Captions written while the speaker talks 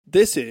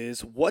This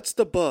is What's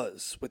the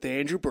Buzz with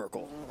Andrew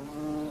Burkle.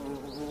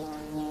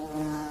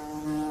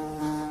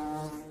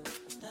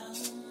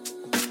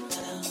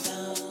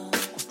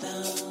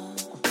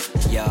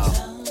 Yo,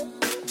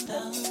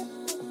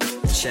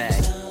 check.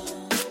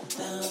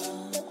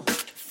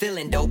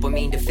 Feeling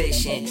dopamine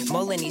deficient,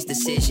 mulling these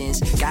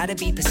decisions. Gotta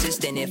be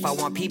persistent if I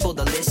want people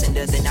to listen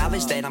to the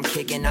knowledge that I'm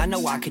kicking. I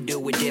know I could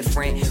do it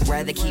different.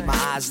 Rather keep my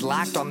eyes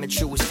locked on my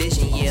truest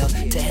vision, yeah.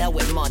 To hell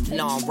with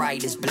month-long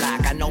writer's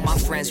block. I know my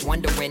friends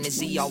wondering, is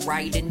he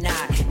alright or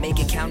not? Make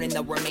it count in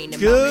the remaining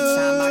amount of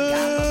time I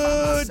got.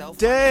 But by myself,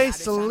 Good day,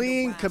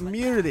 Saline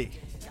community.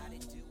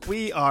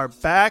 We are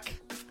back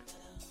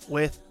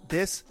with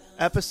this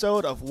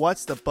episode of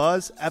What's the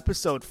Buzz,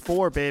 episode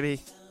 4, baby.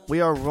 We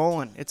are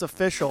rolling. It's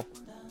official.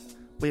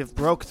 We have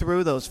broke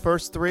through those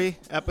first 3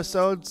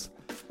 episodes,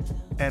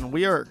 and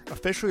we are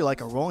officially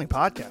like a rolling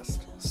podcast.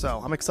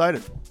 So I'm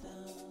excited.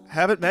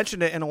 Haven't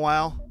mentioned it in a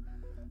while.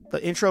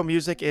 The intro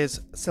music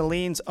is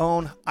Saline's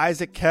own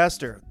Isaac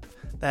Castor.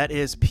 That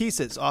is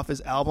Pieces off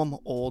his album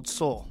Old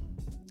Soul.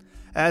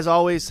 As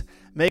always,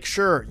 make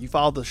sure you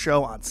follow the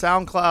show on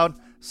SoundCloud,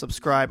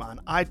 subscribe on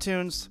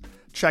iTunes,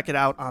 check it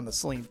out on the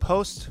Saline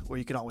Post, where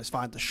you can always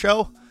find the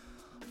show.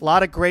 A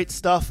lot of great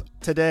stuff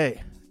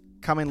today.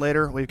 Coming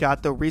later, we've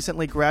got the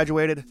recently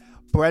graduated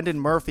Brendan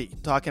Murphy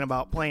talking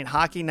about playing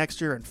hockey next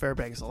year in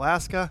Fairbanks,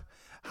 Alaska,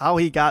 how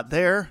he got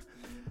there,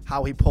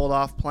 how he pulled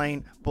off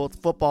playing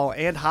both football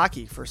and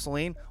hockey for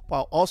Saline,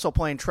 while also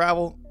playing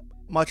travel,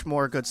 much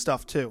more good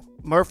stuff too.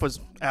 Murph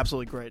was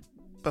absolutely great.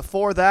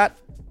 Before that,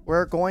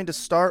 we're going to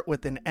start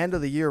with an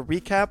end-of-the-year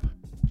recap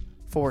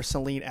for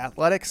Saline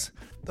Athletics.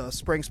 The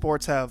spring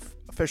sports have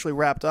officially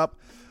wrapped up,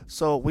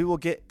 so we will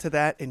get to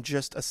that in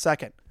just a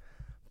second.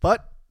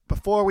 But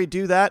before we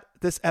do that,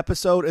 this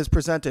episode is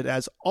presented,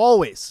 as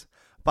always,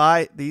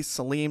 by the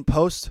Saline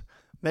Post.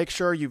 Make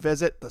sure you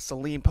visit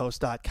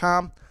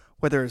thesalinepost.com,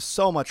 where there is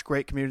so much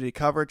great community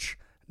coverage.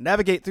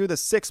 Navigate through the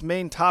 6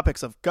 main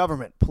topics of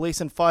government,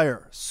 police and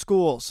fire,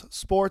 schools,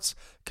 sports,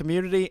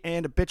 community,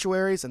 and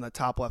obituaries in the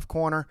top left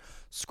corner.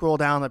 Scroll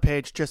down the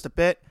page just a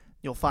bit.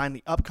 You'll find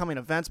the upcoming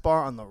events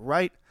bar on the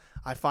right.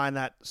 I find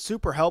that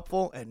super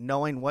helpful in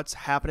knowing what's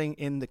happening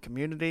in the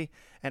community.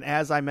 And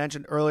as I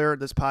mentioned earlier,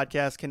 this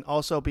podcast can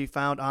also be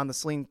found on the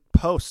Saline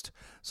Post.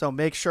 So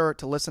make sure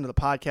to listen to the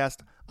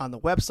podcast on the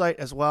website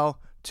as well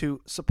to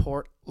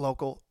support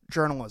local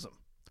journalism.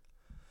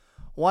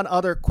 One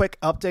other quick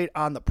update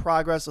on the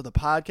progress of the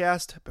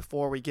podcast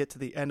before we get to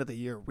the end of the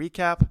year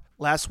recap.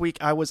 Last week,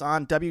 I was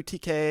on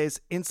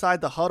WTKA's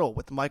Inside the Huddle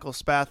with Michael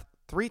Spath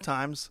 3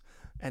 times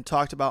and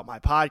talked about my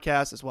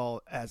podcast as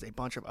well as a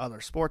bunch of other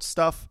sports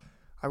stuff.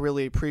 I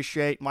really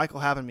appreciate Michael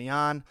having me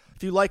on.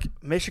 If you like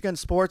Michigan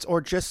sports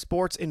or just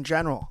sports in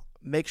general,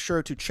 make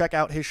sure to check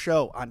out his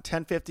show on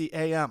 10:50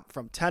 a.m.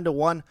 from 10 to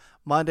 1,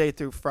 Monday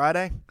through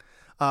Friday.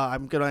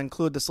 I'm going to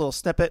include this little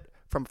snippet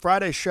from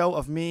Friday's show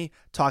of me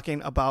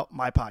talking about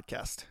my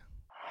podcast.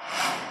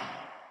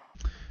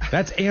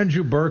 That's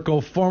Andrew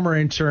Burkle, former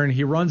intern.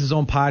 He runs his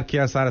own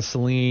podcast out of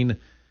Saline.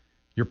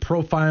 You're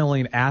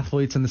profiling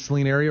athletes in the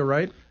Saline area,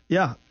 right?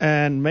 Yeah,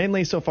 and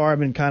mainly so far I've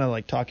been kind of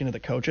like talking to the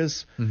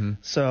coaches. Mm-hmm.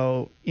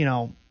 So, you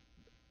know,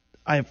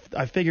 I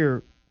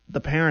figure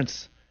the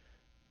parents,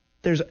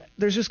 there's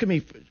just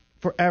going to be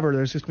forever,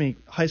 there's just going to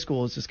be, high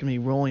school is just going to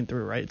be rolling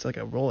through, right? It's like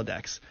a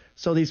Rolodex.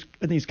 So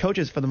these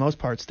coaches, for the most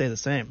part, stay the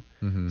same.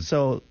 Mm-hmm.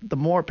 So the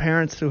more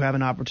parents who have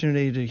an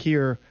opportunity to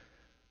hear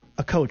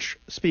a coach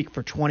speak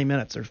for 20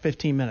 minutes or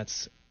 15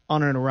 minutes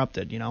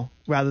uninterrupted, you know,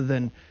 rather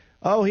than,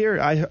 oh, here,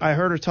 I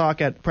heard her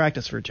talk at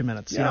practice for 2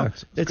 minutes. Yeah,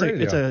 you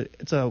know,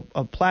 it's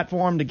a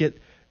platform to get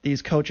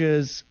these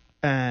coaches,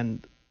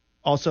 and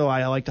also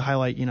I like to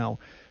highlight, you know,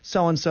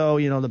 so-and-so,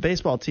 you know, the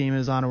baseball team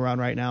is on a run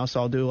right now, so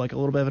I'll do like a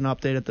little bit of an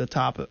update at the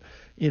top,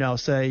 you know,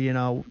 say, you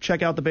know,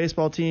 check out the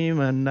baseball team,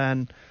 and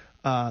then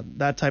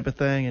that type of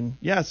thing. And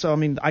yeah, so I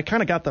mean, I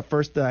kind of got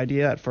the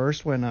idea at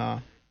first when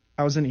I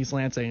was in East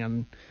Lansing,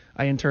 and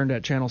I interned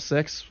at Channel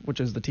 6, which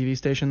is the TV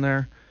station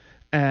there,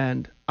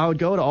 and I would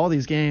go to all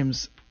these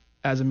games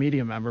as a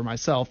media member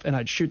myself, and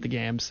I'd shoot the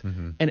games.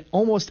 Mm-hmm. And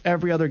almost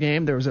every other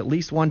game, there was at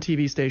least one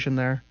TV station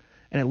there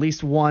and at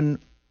least one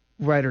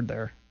writer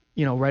there,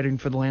 you know, writing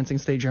for the Lansing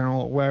State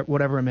Journal or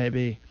whatever it may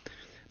be.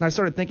 And I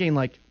started thinking,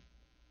 like,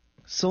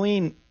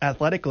 Saline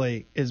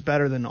athletically is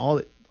better than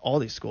all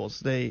these schools.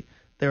 They're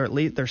at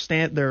least their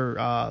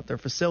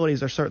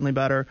facilities are certainly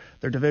better.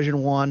 They're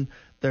Division I.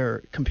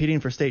 They're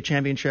competing for state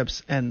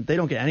championships, and they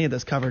don't get any of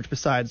this coverage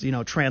besides, you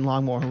know, Tran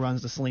Longmore, who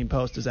runs the Saline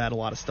Post, has added a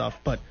lot of stuff,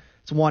 but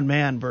it's one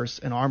man versus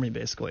an army,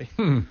 basically.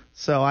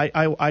 So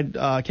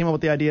I came up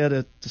with the idea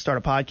to start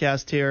a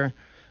podcast here,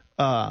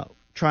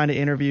 trying to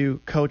interview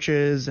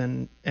coaches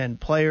and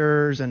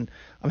players. And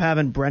I'm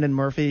having Brendan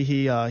Murphy.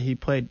 He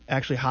played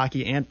actually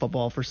hockey and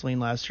football for Saline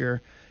last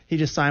year. He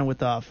just signed with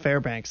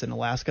Fairbanks in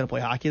Alaska to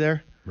play hockey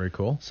there. Very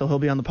cool. So he'll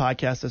be on the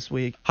podcast this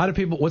week.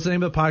 What's the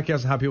name of the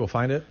podcast and how people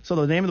find it? So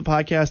the name of the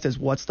podcast is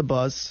What's the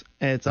Buzz?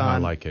 And it's on. I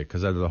like it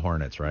because they're the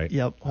Hornets, right?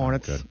 Yep,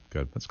 Hornets.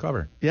 Good. That's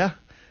clever. Yeah.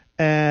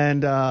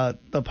 And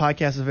the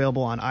podcast is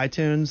available on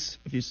iTunes.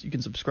 If you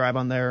can subscribe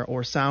on there,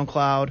 or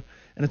SoundCloud.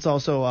 And it's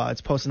also it's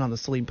posted on the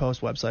Saline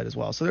Post website as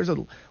well. So there's a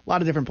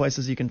lot of different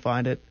places you can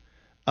find it.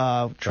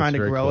 Trying to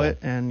grow cool. it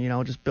and,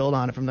 just build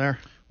on it from there.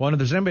 Well, and if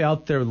there's anybody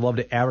out there who would love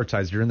to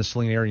advertise, if you're in the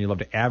Saline area and you love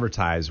to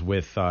advertise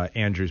with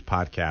Andrew's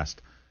podcast,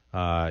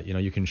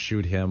 you can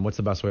shoot him. What's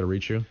the best way to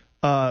reach you?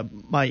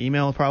 My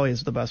email probably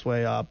is the best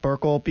way.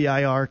 Birkle,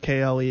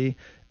 Birkle,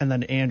 and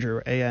then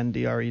Andrew,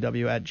 Andrew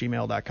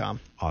 @gmail.com.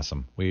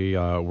 Awesome.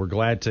 We're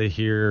glad to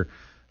hear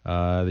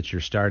that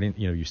you're starting.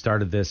 You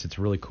started this. It's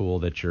really cool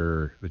that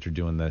you're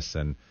doing this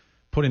and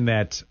putting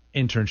that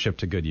internship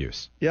to good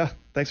use. Yeah.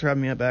 Thanks for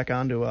having me back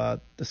on to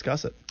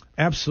discuss it.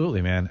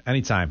 Absolutely, man.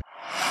 Anytime.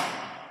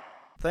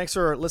 Thanks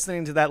for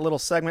listening to that little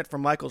segment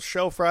from Michael's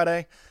show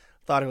Friday.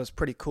 Thought it was a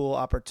pretty cool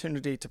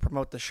opportunity to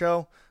promote the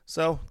show,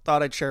 so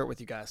thought I'd share it with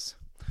you guys.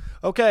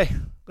 Okay,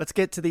 let's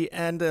get to the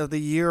end of the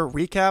year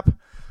recap.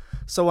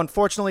 So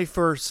unfortunately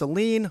for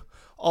Saline,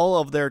 all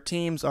of their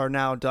teams are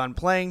now done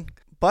playing,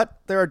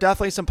 but there are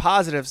definitely some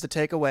positives to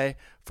take away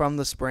from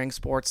the spring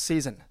sports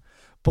season.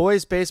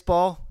 Boys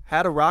baseball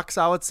had a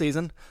rock-solid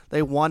season.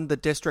 They won the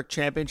district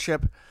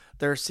championship.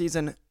 Their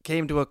season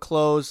came to a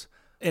close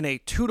in a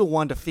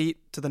 2-1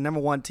 defeat to the number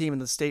 1 team in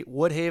the state,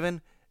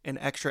 Woodhaven, in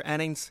extra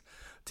innings.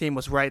 Team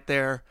was right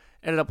there.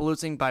 Ended up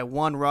losing by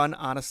 1 run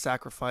on a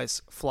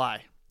sacrifice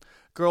fly.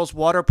 Girls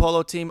water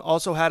polo team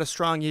also had a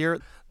strong year.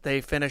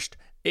 They finished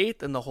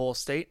 8th in the whole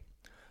state.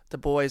 The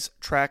boys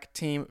track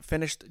team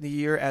finished the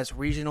year as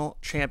regional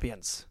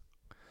champions.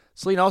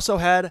 Saline also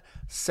had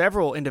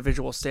several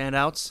individual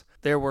standouts.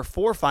 There were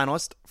 4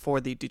 finalists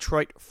for the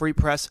Detroit Free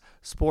Press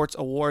Sports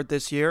Award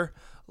this year.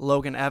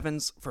 Logan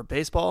Evans for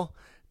baseball,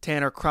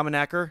 Tanner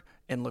Krummenacker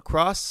in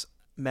lacrosse,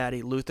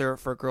 Maddie Luther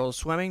for girls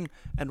swimming,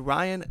 and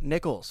Ryan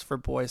Nichols for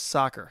boys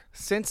soccer.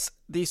 Since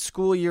the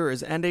school year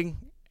is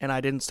ending, and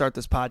I didn't start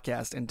this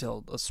podcast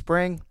until the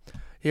spring,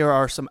 here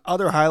are some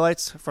other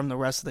highlights from the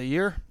rest of the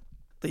year.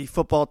 The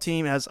football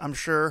team, as I'm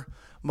sure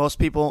most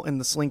people in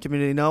the Saline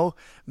community know,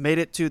 made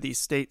it to the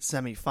state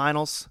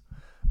semifinals.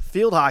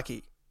 Field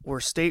hockey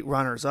were state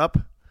runners-up.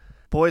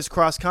 Boys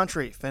cross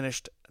country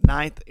finished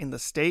 9th in the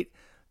state,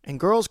 and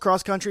girls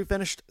cross country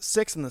finished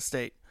 6th in the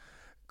state.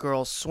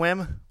 Girls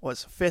swim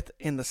was 5th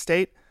in the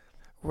state.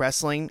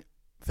 Wrestling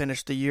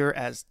finished the year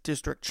as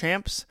district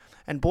champs,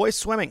 and boys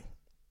swimming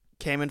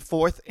came in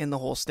 4th in the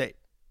whole state.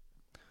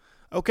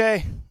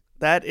 Okay,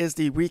 that is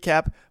the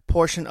recap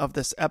portion of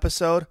this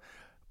episode.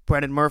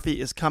 Brendan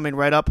Murphy is coming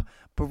right up,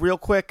 but real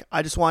quick,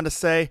 I just wanted to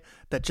say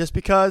that just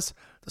because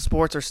the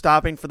sports are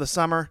stopping for the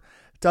summer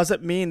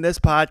doesn't mean this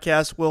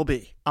podcast will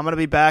be. I'm going to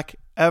be back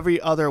every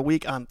other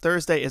week on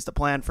Thursday is the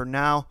plan for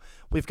now.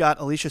 We've got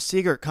Alicia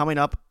Seeger coming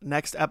up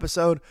next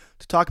episode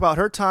to talk about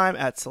her time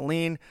at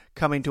Saline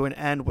coming to an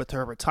end with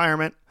her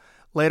retirement.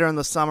 Later in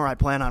the summer, I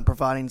plan on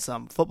providing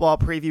some football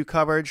preview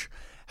coverage,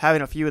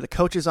 having a few of the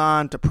coaches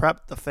on to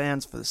prep the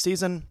fans for the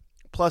season,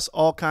 plus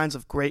all kinds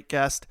of great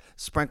guests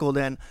sprinkled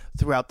in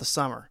throughout the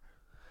summer.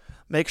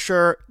 Make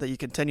sure that you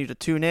continue to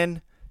tune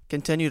in,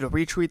 continue to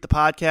retweet the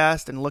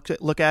podcast, and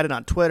look at it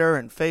on Twitter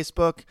and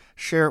Facebook,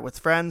 share it with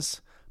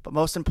friends. But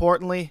most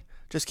importantly,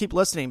 just keep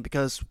listening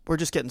because we're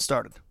just getting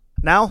started.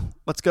 Now,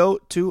 let's go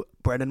to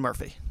Brendan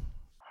Murphy.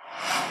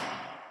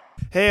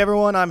 Hey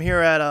everyone, I'm here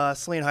at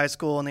Saline High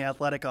School in the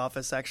athletic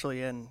office,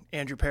 actually in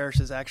Andrew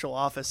Parrish's actual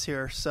office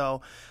here.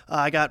 So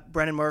I got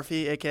Brendan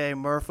Murphy, aka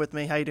Murph, with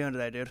me. How you doing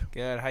today, dude?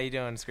 Good. How you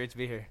doing? It's great to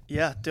be here.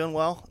 Yeah, doing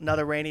well.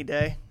 Another rainy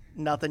day.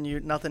 Nothing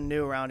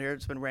new around here.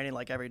 It's been raining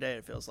like every day,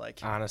 it feels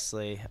like.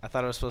 Honestly, I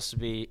thought it was supposed to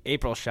be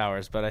April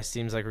showers, but it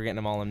seems like we're getting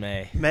them all in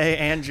May. May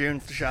and June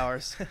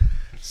showers.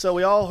 So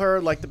we all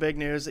heard like the big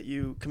news that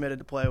you committed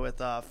to play with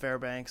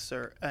Fairbanks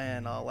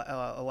and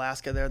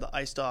Alaska there, the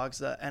Ice Dogs,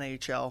 the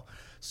NHL.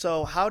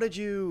 So how did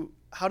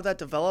that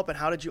develop, and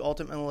how did you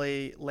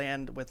ultimately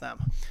land with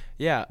them?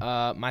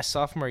 Yeah, my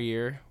sophomore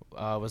year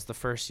was the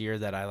first year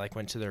that I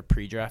went to their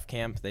pre-draft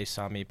camp. They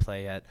saw me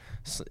play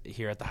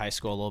here at the high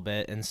school a little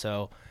bit, and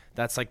so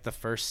that's the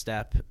first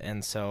step.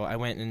 And so I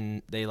went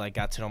and they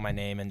got to know my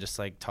name and just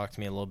talked to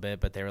me a little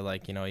bit, but they were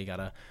like, you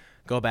gotta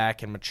go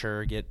back and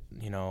mature, get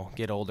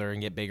older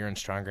and get bigger and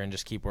stronger and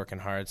just keep working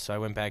hard. So I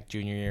went back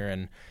junior year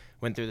and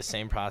went through the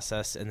same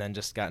process, and then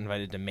just got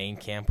invited to main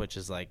camp, which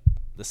is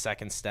the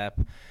second step.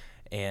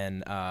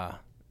 And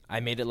I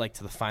made it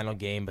to the final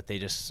game, but they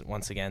just,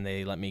 once again,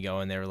 they let me go,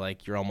 and they were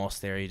like, you're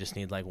almost there. You just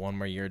need one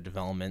more year of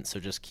development.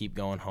 So just keep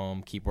going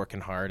home, keep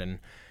working hard, and,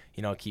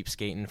 keep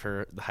skating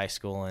for the high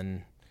school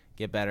and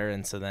get better.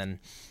 And so then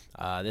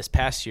this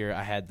past year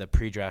I had the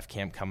pre-draft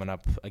camp coming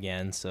up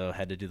again, so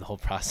had to do the whole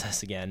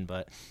process again,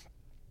 but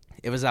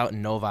it was out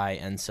in Novi.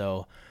 And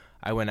so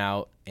I went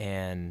out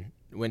and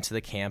went to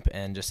the camp,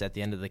 and just at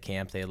the end of the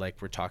camp, they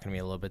were talking to me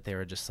a little bit. They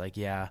were just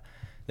yeah,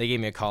 they gave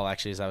me a call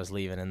actually as I was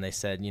leaving, and they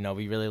said,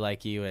 we really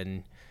like you,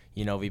 and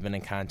we've been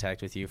in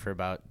contact with you for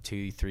about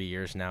 2-3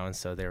 years now. And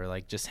so they were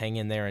like, just hang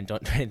in there and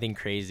don't do anything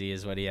crazy,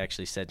 is what he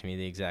actually said to me,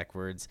 the exact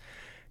words,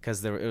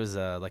 because it was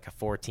a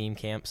 4-team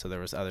camp, so there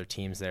was other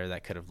teams there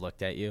that could have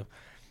looked at you.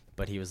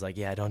 but he was like,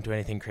 yeah, don't do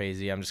anything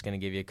crazy. I'm just going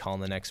to give you a call in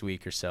the next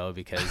week or so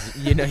because,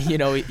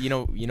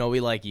 we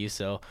like you.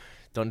 So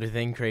don't do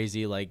anything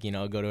crazy. Like,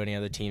 go to any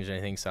other teams or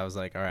anything. So I was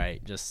like, all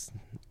right, just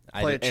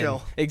play it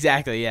chill.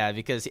 Exactly. Yeah.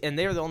 And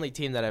they were the only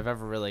team that I've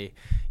ever really,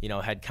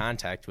 had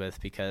contact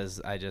with because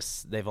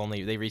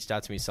they reached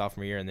out to me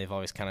sophomore year and they've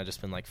always kind of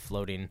just been like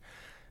floating,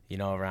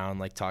 around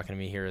like talking to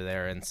me here or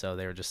there. And so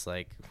they were just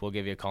like, we'll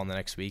give you a call in the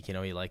next week.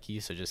 We like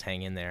you. So just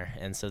hang in there.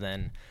 And so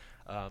then,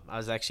 I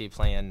was actually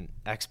playing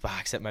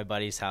Xbox at my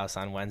buddy's house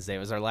on Wednesday. It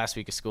was our last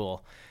week of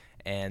school,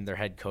 and their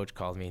head coach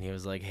called me, and he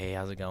was like, hey,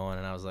 how's it going?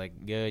 And I was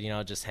like, good,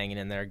 just hanging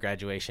in there,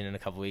 graduation in a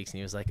couple weeks. And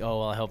he was like, oh,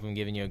 well, I hope I'm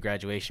giving you a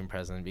graduation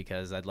present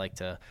because I'd like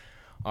to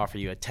offer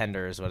you a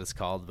tender is what it's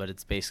called. But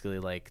it's basically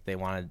like they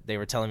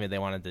were telling me they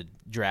wanted to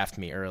draft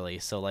me early.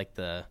 So, like,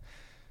 the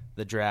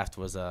draft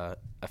was a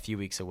few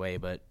weeks away,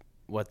 but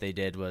what they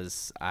did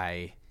was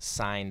I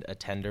signed a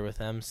tender with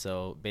them.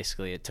 So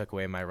basically it took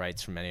away my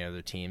rights from any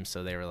other team.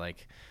 So they were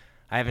like,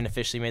 I haven't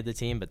officially made the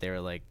team, but they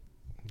were like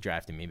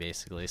drafting me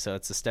basically. So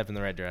it's a step in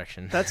the right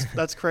direction.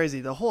 That's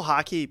crazy. The whole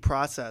hockey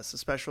process,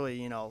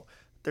 especially,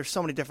 there's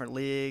so many different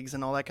leagues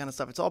and all that kind of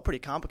stuff. It's all pretty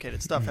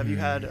complicated stuff. Have you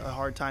had a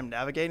hard time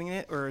navigating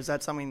it, or is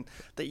that something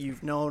that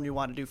you've known you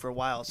want to do for a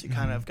while, so you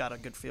kind of got a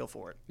good feel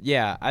for it?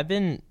 Yeah, I've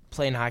been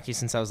playing hockey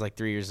since I was like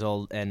 3 years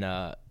old, and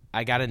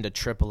I got into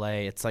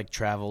AAA. It's like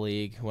travel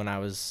league when I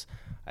was,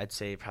 I'd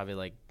say probably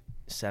like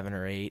 7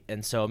 or 8.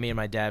 And so me and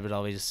my dad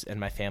and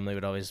my family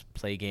would always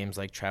play games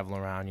like travel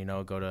around,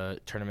 go to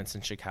tournaments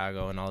in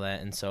Chicago and all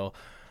that. And so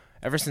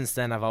ever since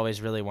then, I've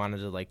always really wanted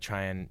to like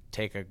try and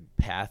take a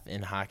path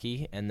in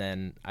hockey. And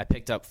then I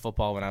picked up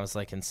football when I was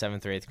like in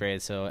 7th or 8th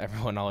grade. So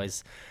everyone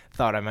always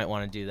thought I might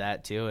want to do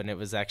that too. And it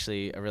was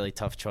actually a really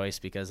tough choice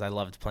because I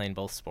loved playing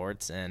both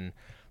sports, and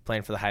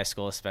playing for the high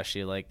school,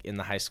 especially like in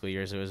the high school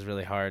years, it was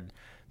really hard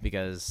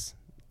because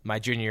my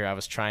junior year I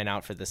was trying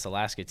out for this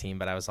Alaska team,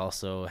 but I was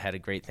also had a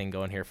great thing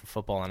going here for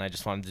football, and I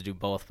just wanted to do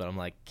both, but I'm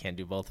like, can't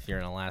do both if you're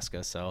in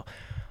Alaska. So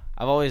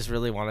I've always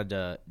really wanted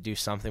to do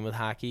something with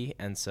hockey,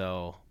 and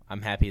so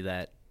I'm happy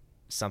that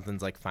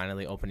something's like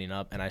finally opening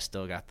up, and I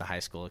still got the high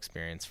school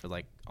experience for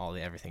like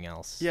everything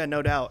else. Yeah,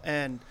 no doubt.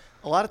 And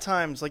a lot of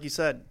times, like you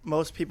said,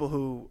 most people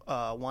who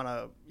want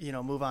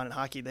to move on in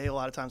hockey, they a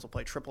lot of times will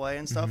play AAA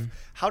and stuff.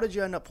 How did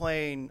you end up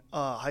playing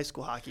high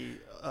school hockey?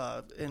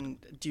 And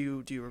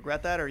do you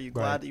regret that, or are you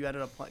glad that you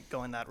ended up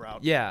going that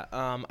route? Yeah,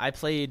 I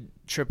played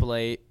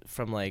AAA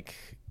from like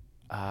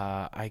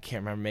I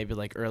can't remember, maybe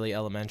like early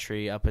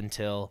elementary up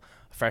until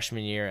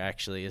freshman year.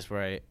 Actually, is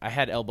where I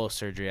had elbow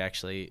surgery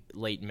actually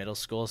late middle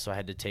school, so I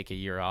had to take a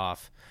year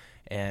off.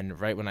 And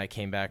right when I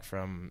came back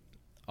from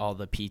all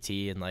the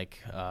PT and like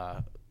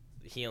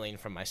healing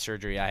from my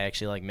surgery, I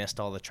actually like missed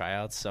all the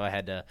tryouts, so I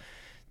had to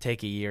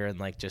take a year and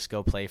like just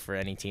go play for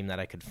any team that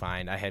I could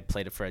find. I had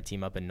played it for a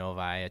team up in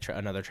Novi,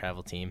 another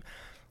travel team,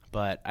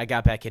 but I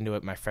got back into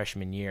it my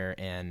freshman year,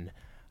 and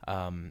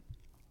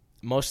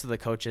most of the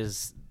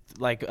coaches,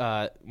 like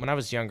when I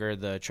was younger,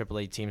 the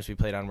AAA teams we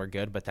played on were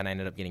good, but then I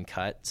ended up getting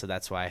cut, so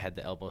that's why I had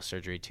the elbow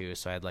surgery too.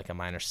 So I had like a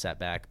minor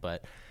setback,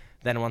 but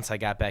then once I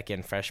got back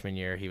in freshman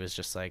year, he was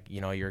just like,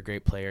 you're a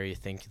great player. You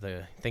think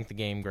the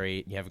game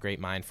great. You have a great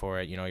mind for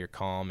it. You're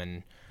calm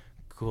and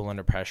cool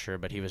under pressure.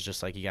 But he was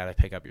just like, you got to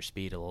pick up your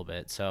speed a little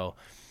bit. So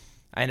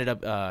I ended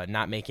up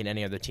not making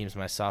any other teams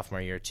my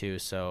sophomore year too.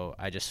 So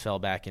I just fell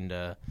back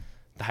into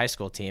the high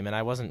school team, and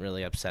I wasn't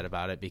really upset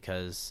about it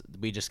because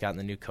we just gotten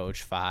the new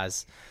coach,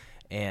 Foz,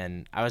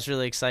 and I was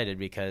really excited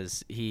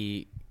because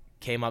he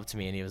came up to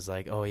me and he was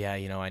like, oh yeah,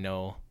 I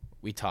know.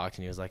 We talked,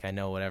 and he was like, I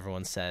know what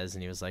everyone says,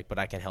 and he was like, but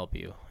I can help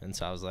you. And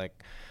so I was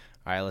like,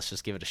 all right, let's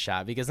just give it a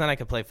shot, because then I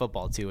could play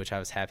football too, which I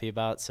was happy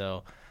about.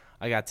 So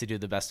I got to do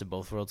the best of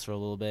both worlds for a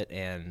little bit,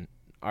 and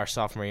our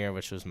sophomore year,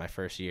 which was my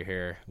first year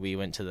here, we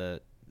went to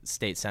the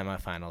state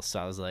semifinals.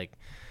 So I was like,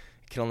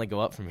 it can only go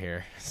up from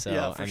here. So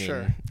yeah, for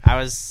sure. I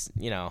was,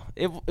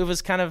 it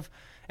was kind of,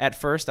 at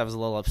first I was a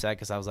little upset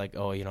because I was like,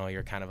 oh,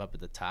 you're kind of up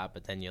at the top,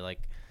 but then you're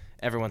like,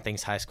 everyone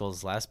thinks high school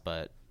is less,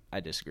 but I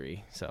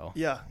disagree. So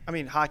yeah,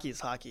 hockey is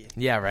hockey.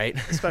 Yeah, right.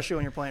 Especially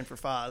when you're playing for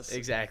Foz.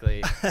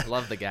 Exactly.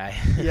 Love the guy.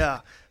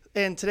 Yeah,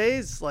 and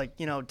today's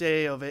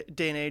day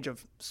and age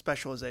of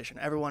specialization.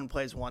 Everyone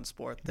plays one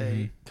sport.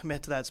 They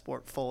commit to that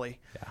sport fully.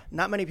 Yeah.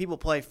 Not many people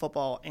play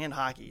football and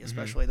hockey,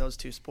 especially those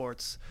two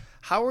sports.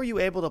 How are you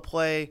able to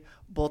play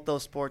both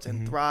those sports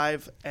and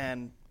thrive?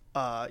 And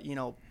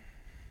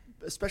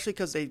especially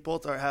because they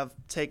both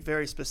take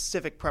very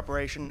specific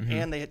preparation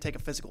and they take a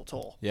physical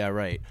toll. Yeah,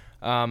 right.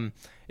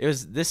 It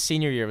was this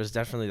senior year was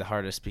definitely the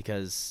hardest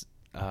because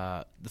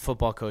the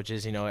football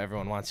coaches,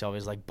 everyone wants you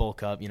always like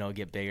bulk up,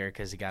 get bigger,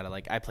 because you gotta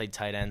I played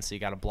tight end, so you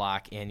gotta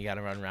block and you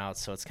gotta run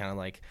routes, so it's kind of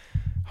like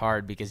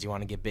hard because you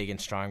want to get big and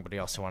strong, but you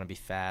also want to be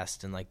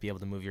fast and like be able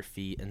to move your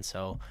feet. And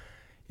so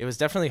it was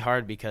definitely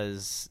hard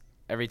because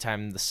every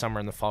time the summer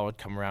and the fall would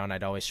come around,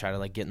 I'd always try to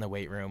like get in the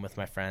weight room with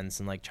my friends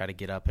and like try to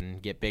get up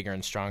and get bigger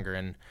and stronger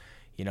and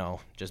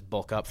just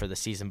bulk up for the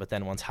season. But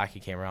then once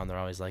hockey came around, they're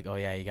always like, oh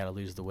yeah, you got to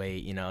lose the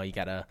weight, you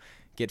got to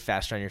get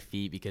faster on your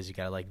feet because you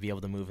got to like be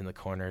able to move in the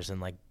corners and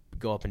like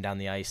go up and down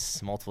the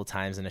ice multiple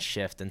times in a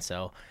shift. And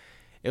so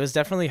it was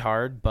definitely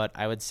hard, but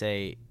I would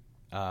say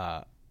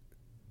the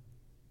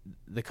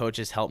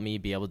coaches helped me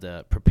be able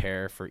to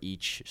prepare for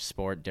each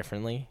sport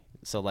differently.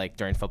 So like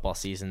during football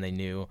season, they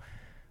knew,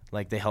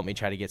 like, they helped me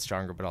try to get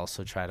stronger, but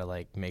also try to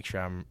like make sure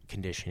I'm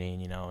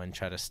conditioning, and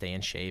try to stay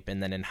in shape.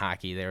 And then in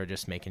hockey, they were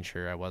just making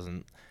sure I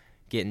wasn't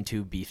getting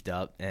too beefed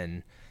up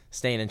and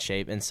staying in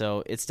shape. And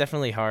so it's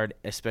definitely hard,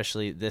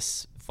 especially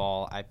this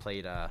fall. I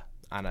played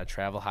on a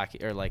travel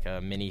hockey, or like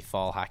a mini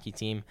fall hockey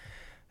team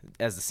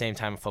as the same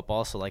time of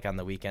football. So like on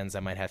the weekends, I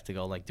might have to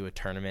go like do a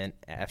tournament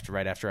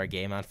right after our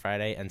game on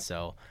Friday. And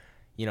so,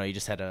 you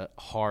just had a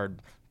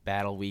hard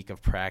battle week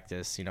of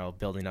practice,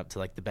 building up to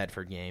like the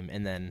Bedford game.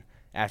 And then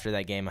after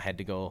that game, I had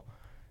to go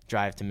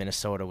drive to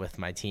Minnesota with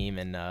my team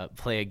and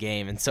play a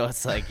game. And so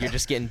it's like you're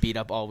just getting beat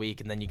up all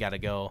week, and then you got to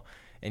go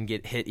and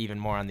get hit even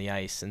more on the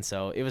ice. And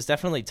so it was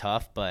definitely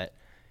tough, but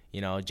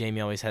Jamie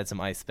always had some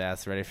ice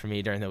baths ready for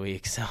me during the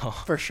week. So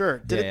for sure.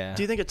 Do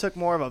you think it took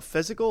more of a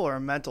physical or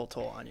a mental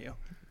toll on you?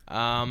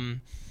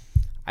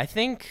 I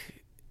think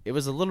it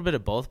was a little bit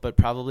of both, but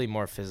probably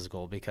more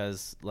physical,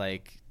 because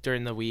like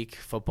during the week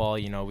football,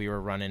 we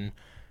were running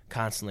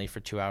constantly for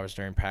 2 hours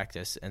during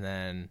practice, and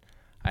then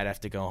I'd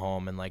have to go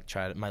home and like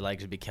my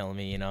legs would be killing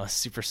me,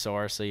 super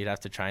sore. So you'd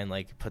have to try and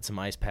like put some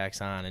ice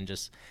packs on and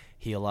just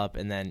heal up.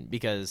 And then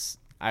because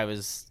I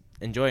was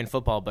enjoying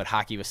football, but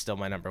hockey was still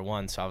my number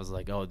one. So I was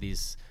like,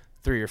 these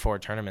 3 or 4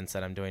 tournaments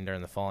that I'm doing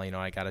during the fall,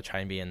 I got to try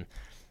and be in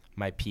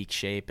my peak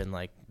shape and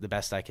like the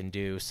best I can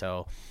do.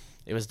 So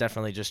it was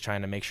definitely just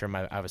trying to make sure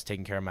I was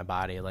taking care of my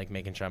body, like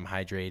making sure I'm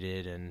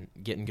hydrated and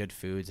getting good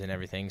foods and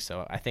everything.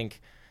 So I think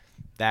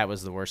that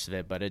was the worst of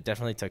it, but it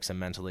definitely took some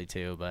mentally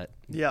too. But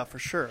yeah, for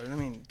sure. I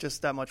mean,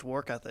 just that much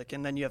work ethic,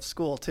 and then you have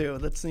school too.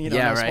 That's no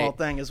right. Small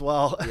thing as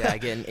well. Yeah,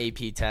 getting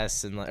AP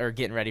tests or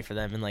getting ready for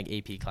them in like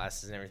AP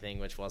classes and everything,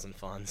 which wasn't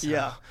fun. So.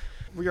 Yeah.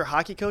 Were your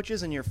hockey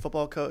coaches and your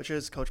football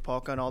coaches, Coach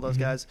Polka and all those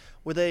guys,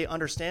 were they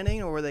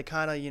understanding, or were they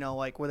kind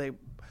of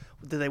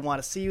did they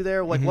want to see you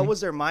there? Like, what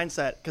was their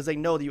mindset? Because they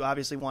know that you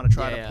obviously want to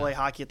try to play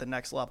hockey at the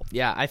next level.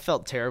 Yeah, I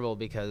felt terrible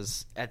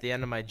because at the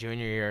end of my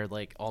junior year,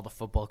 like all the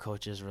football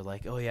coaches were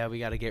like, "Oh yeah, we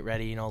got to get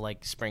ready,"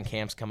 like spring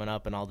camps coming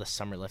up and all the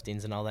summer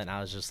liftings and all that. And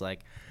I was just like,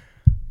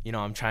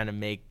 I'm trying to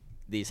make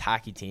these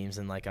hockey teams,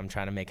 and like I'm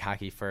trying to make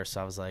hockey first.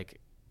 So I was like,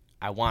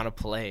 I want to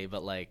play,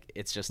 but like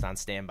it's just on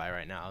standby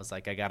right now. I was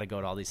like, I got to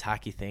go to all these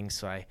hockey things,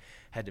 so I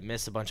had to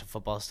miss a bunch of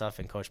football stuff.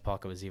 And Coach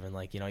Polka was even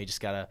like, you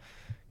just got to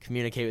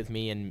communicate with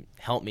me and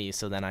help me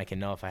so then I can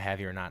know if I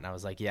have you or not. And I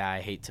was like, yeah,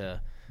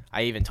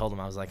 I even told him,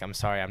 I was like, I'm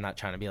sorry, I'm not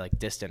trying to be like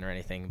distant or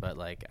anything, but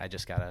like I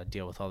just got to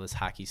deal with all this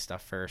hockey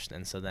stuff first.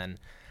 And so then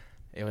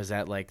it was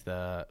at like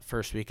the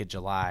first week of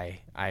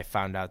July, I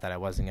found out that I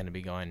wasn't going to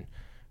be going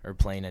or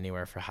playing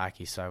anywhere for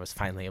hockey. So I was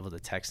finally able to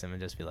text him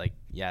and just be like,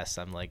 yes,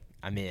 I'm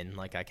in,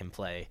 like I can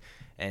play.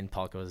 And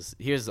Polka was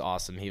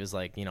awesome. He was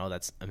like,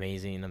 that's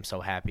amazing. I'm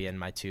so happy. And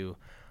my 2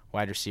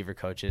 wide receiver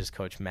coaches,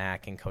 Coach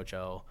Mack and Coach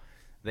O,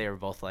 they were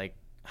both like,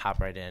 hop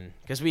right in.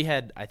 Because we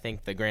had, I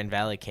think, the Grand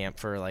Valley camp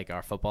for like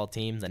our football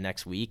team the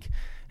next week.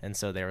 And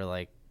so they were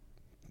like,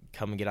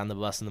 come and get on the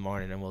bus in the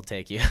morning and we'll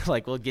take you.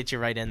 Like, we'll get you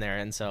right in there.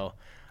 And so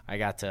I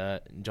got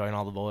to join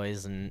all the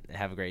boys and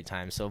have a great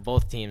time. So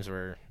both teams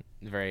were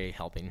very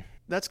helping.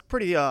 That's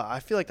pretty I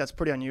feel like that's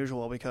pretty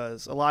unusual,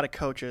 because a lot of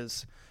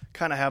coaches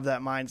kind of have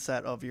that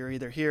mindset of you're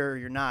either here or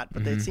you're not,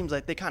 but it seems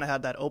like they kind of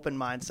had that open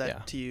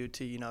mindset to you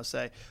to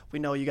say, we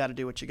know you got to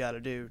do what you got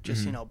to do,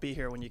 just be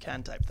here when you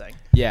can type thing.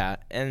 Yeah,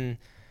 and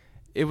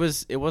it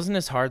wasn't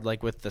as hard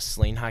like with the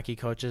Saline hockey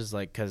coaches,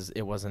 like because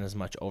it wasn't as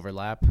much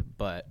overlap,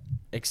 but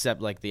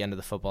except like the end of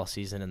the football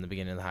season and the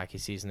beginning of the hockey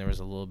season there was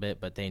a little bit,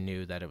 but they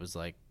knew that it was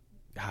like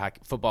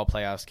football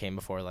playoffs came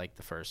before like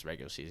the first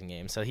regular season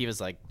game. So he was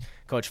like,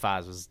 Coach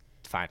Foz was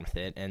fine with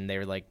it, and they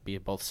were like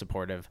both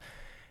supportive.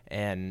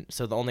 And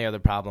so the only other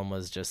problem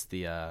was just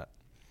the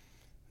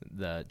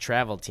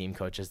travel team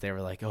coaches. They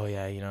were like, oh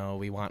yeah,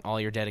 we want all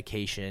your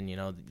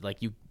dedication,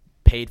 like you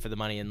paid for the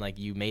money and like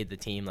you made the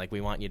team, like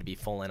we want you to be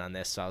full in on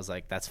this. So I was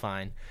like, that's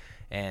fine.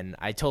 And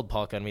I told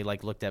Polka, and we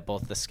like looked at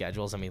both the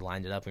schedules and we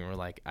lined it up, and we were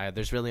like,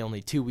 there's really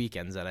only 2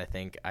 weekends that I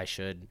think I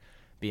should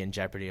be in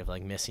jeopardy of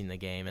like missing the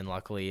game, and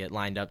luckily it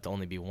lined up to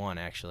only be 1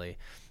 actually.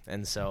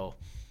 And so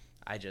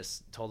I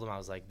just told him, I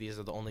was like, these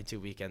are the only 2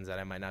 weekends that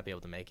I might not be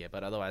able to make it,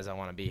 but otherwise I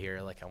want to be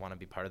here. Like I want to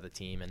be part of the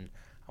team and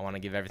I want to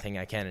give everything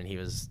I can.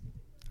 And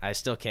I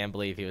still can't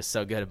believe he was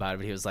so good about it,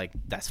 but he was like,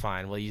 that's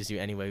fine, we'll use you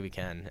any way we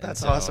can.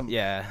 That's awesome.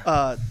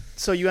 Yeah.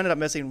 So you ended up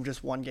missing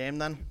just 1 game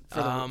then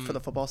for the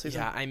football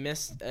season? Yeah, I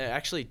missed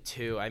actually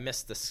 2. I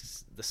missed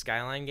the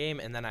Skyline game,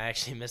 and then I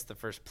actually missed the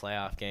first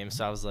playoff game.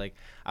 So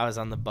I was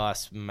on the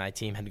bus. My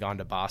team had gone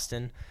to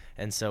Boston,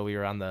 and so we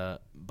were on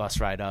the bus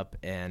ride up,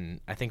 and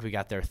I think we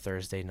got there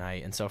Thursday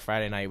night. And so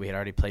Friday night we had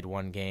already played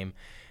 1 game.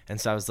 And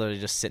so I was literally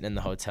just sitting in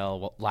the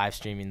hotel live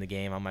streaming the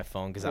game on my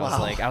phone, because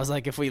I was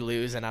like, if we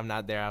lose and I'm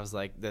not there, I was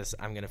like,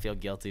 I'm going to feel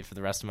guilty for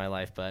the rest of my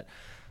life. But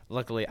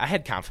luckily I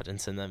had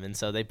confidence in them, and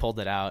so they pulled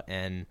it out.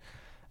 And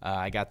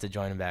I got to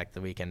join him back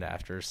the weekend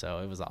after, so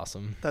it was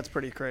awesome. That's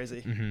pretty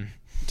crazy. Mm-hmm.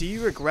 Do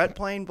you regret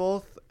playing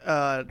both,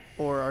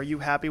 or are you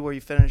happy where you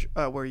finished,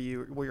 where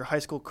your high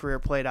school career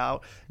played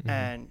out,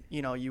 and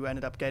you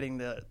ended up getting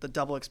the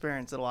double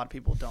experience that a lot of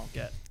people don't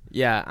get?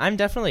 Yeah, I'm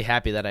definitely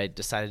happy that I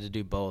decided to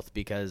do both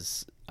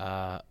because,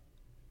 now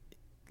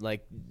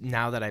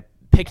that I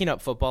picking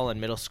up football in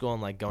middle school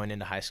and going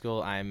into high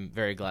school, I'm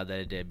very glad that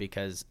I did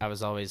because I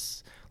was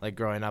always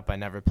growing up, I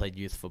never played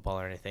youth football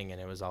or anything, and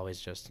it was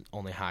always just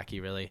only hockey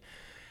really.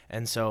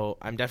 And so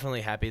I'm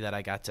definitely happy that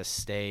I got to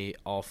stay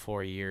all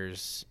 4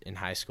 years in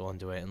high school and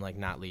do it and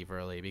not leave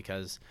early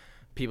because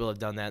people have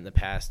done that in the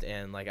past.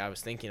 And I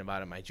was thinking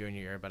about it my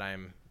junior year, but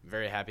I'm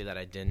very happy that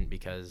I didn't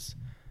because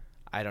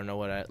I don't know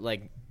what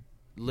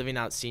living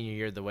out senior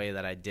year the way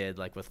that I did,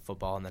 with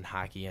football and then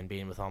hockey and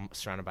being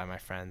surrounded by my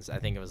friends, I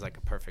think it was a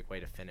perfect way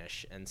to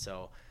finish. And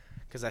so,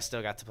 because I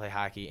still got to play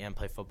hockey and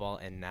play football,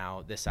 and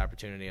now this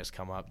opportunity has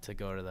come up to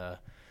go to the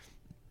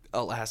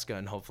Alaska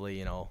and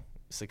hopefully,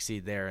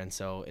 succeed there. And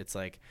so it's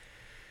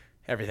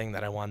everything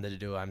that I wanted to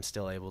do, I'm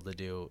still able to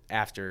do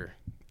after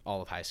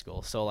all of high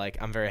school. So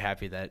I'm very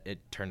happy that it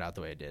turned out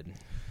the way it did.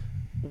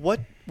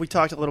 What we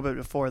talked a little bit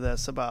before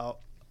this about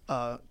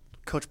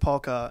Coach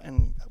Polka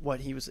and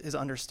what his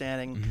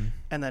understanding,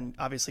 and then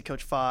obviously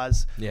Coach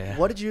Foz. Yeah.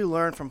 What did you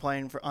learn from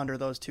playing under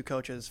those two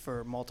coaches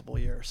for multiple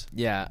years?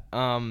 Yeah.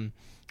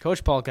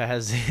 Coach Polka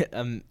has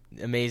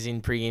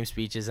amazing pregame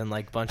speeches and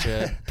bunch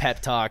of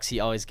pep talks he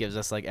always gives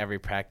us every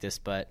practice.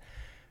 But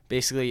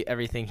basically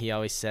everything he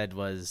always said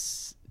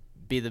was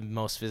be the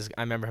most physical.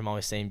 I remember him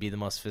always saying be the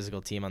most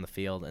physical team on the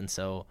field. And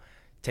so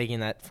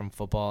taking that from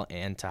football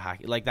and to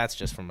hockey, that's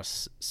just from a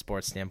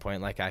sports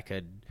standpoint. I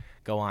could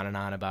go on and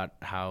on about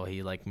how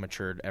he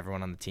matured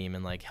everyone on the team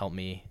and helped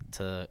me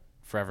to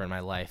forever in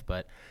my life.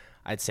 But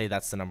I'd say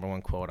that's the number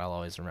one quote I'll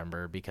always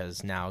remember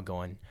because now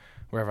going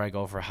wherever I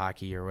go for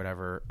hockey or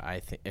whatever,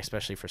 I think,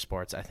 especially for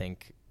sports, I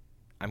think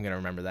I'm going to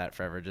remember that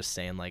forever. Just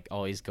saying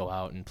always go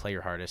out and play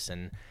your hardest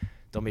and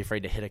don't be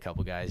afraid to hit a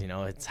couple guys.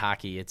 It's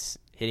hockey, it's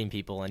hitting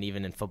people. And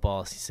even in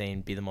football,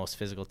 saying be the most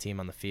physical team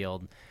on the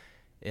field,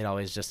 it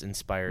always just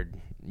inspired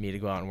me to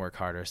go out and work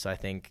harder. So I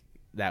think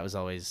that was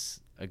always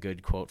a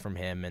good quote from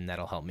him, and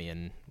that'll help me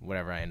in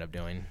whatever I end up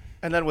doing.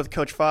 And then with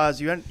Coach Foz,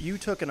 you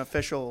took an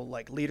official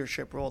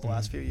leadership role the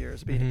last few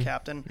years, being a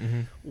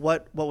captain.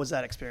 What was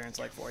that experience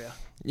like for you?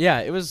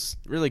 Yeah, it was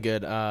really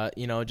good.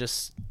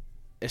 Just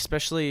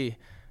especially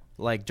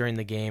during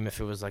the game, if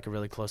it was a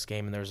really close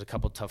game and there was a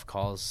couple tough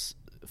calls,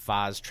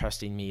 Foz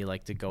trusting me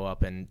to go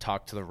up and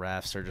talk to the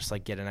refs or just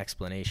get an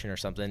explanation or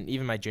something.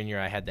 Even my junior,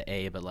 I had the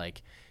A, but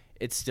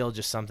it's still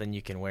just something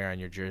you can wear on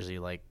your jersey,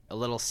 a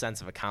little sense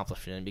of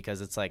accomplishment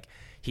because it's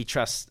he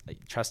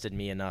trusted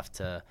me enough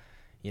to,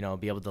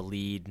 be able to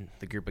lead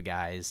the group of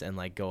guys and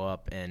go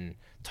up and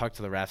talk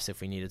to the refs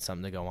if we needed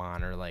something to go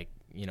on or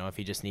if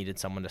he just needed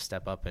someone to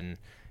step up and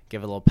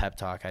give a little pep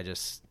talk.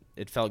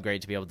 It felt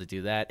great to be able to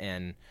do that.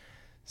 And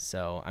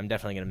so I'm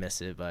definitely going to miss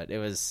it, but it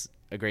was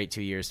a great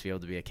 2 years to be able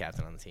to be a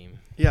captain on the team.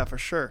 Yeah, for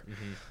sure.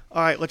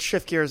 All right, let's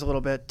shift gears a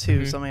little bit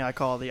to something I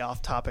call the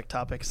off-topic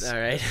topics. All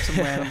right. Some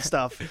random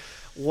stuff.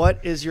 What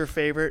is your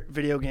favorite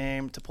video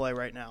game to play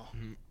right now?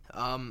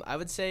 I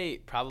would say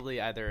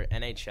probably either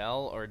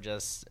NHL or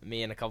just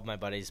me and a couple of my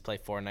buddies play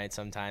Fortnite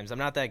sometimes. I'm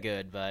not that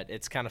good, but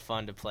it's kind of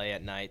fun to play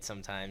at night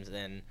sometimes.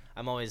 And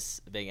I'm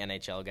always a big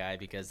NHL guy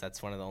because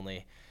that's one of the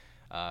only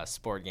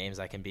sport games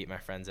I can beat my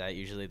friends at.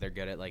 Usually they're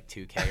good at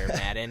 2K or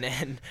Madden,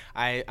 and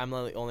I'm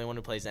the only one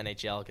who plays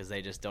NHL because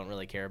they just don't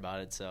really care about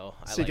it. So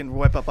you can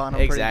whip up on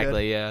them. Exactly,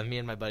 pretty good. Yeah. Me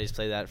and my buddies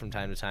play that from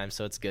time to time,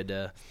 so it's good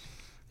to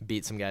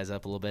beat some guys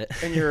up a little bit.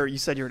 And you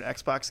said you're an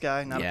Xbox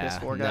guy, not a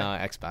PS4 guy?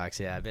 No, Xbox,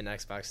 yeah. I've been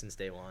Xbox since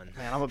day one.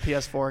 Man, I'm a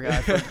PS4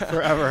 guy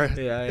forever.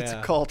 Yeah, it's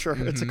a culture.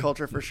 It's a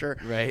culture for sure.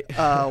 Right.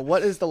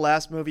 What is the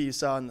last movie you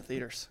saw in the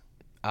theaters?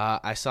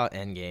 I saw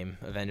Endgame,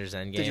 Avengers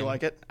Endgame. Did you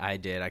like it? I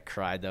did. I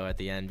cried, though, at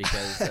the end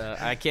because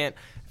I can't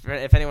 –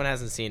 if anyone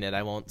hasn't seen it,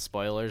 I won't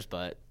spoilers,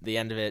 but the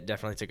end of it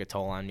definitely took a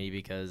toll on me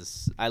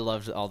because I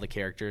loved all the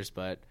characters,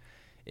 but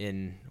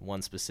in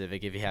one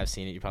specific, if you have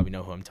seen it, you probably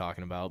know who I'm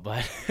talking about.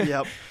 But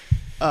Yep.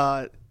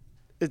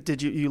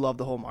 Did you love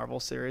the whole Marvel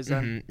series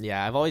then?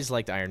 Yeah, I've always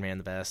liked Iron Man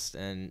the best,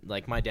 and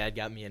my dad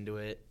got me into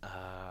it.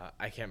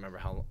 I can't remember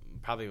how –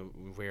 probably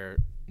we're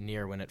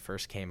near when it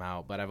first came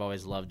out, but I've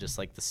always loved just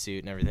the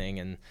suit and everything,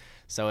 and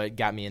so it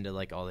got me into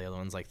all the other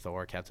ones like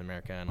Thor, Captain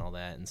America, and all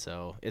that. And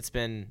so it's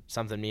been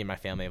something me and my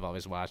family have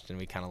always watched, and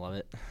we kind of love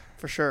it.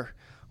 For sure.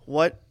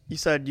 You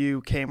said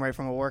you came right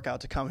from a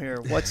workout to come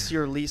here. What's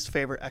your least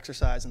favorite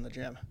exercise in the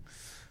gym?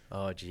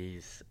 Oh,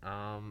 geez.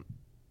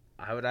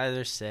 I would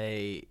either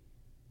say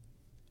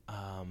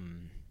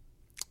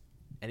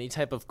any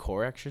type of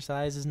core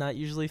exercise is not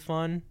usually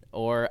fun,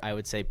 or I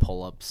would say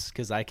pull-ups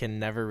because I can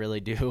never really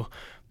do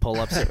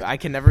pull-ups. I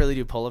can never really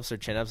do pull-ups or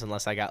chin-ups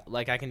unless I got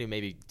I can do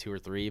maybe 2 or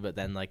 3, but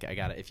then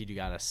if you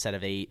got a set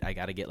of 8, I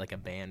got to get a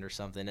band or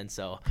something, and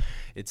so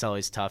it's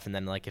always tough. And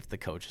then if the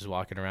coach is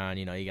walking around,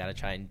 you got to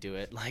try and do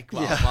it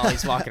while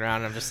he's walking around.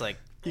 And I'm just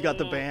You got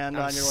the band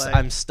on your leg.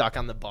 I'm stuck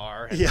on the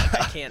bar. And Yeah.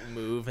 I can't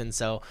move, and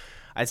so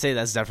I'd say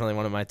that's definitely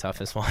one of my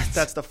toughest ones.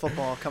 That's the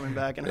football coming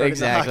back and hurting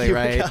exactly the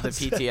right. hockey The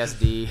workouts.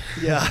 PTSD.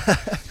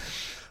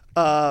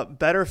 Yeah.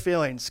 Better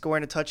feeling,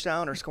 scoring a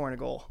touchdown or scoring a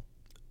goal?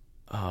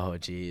 Oh,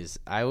 geez.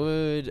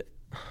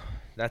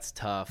 That's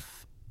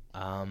tough.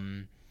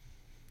 I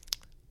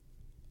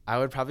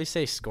would probably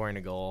say scoring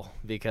a goal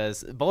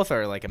because both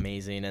are like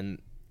amazing and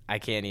I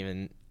can't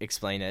even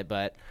explain it,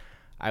 but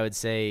I would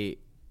say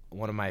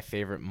one of my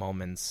favorite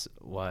moments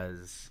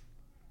was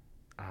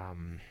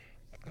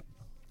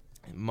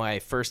my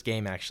first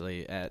game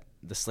actually at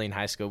the Saline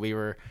High School. We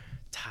were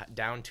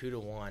down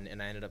 2-1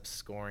 and I ended up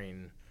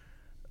scoring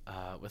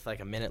with like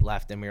a minute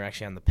left, and we were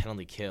actually on the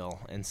penalty kill,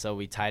 and so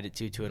we tied it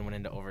 2-2 and went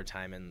into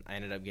overtime, and I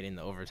ended up getting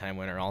the overtime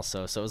winner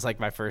also. So it was like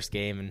my first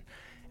game,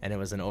 and it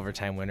was an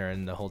overtime winner,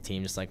 and the whole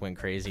team just like went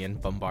crazy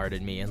and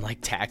bombarded me and like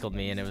tackled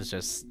me, and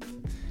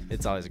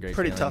it's always a great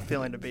Pretty feeling. tough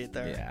feeling to beat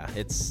there. Yeah,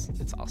 it's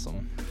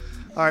awesome.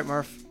 All right,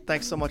 Murph,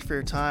 thanks so much for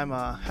your time.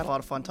 Had a lot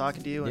of fun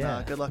talking to you, and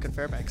Yeah. good luck in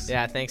Fairbanks.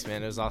 Yeah, thanks,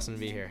 man. It was awesome to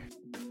be here.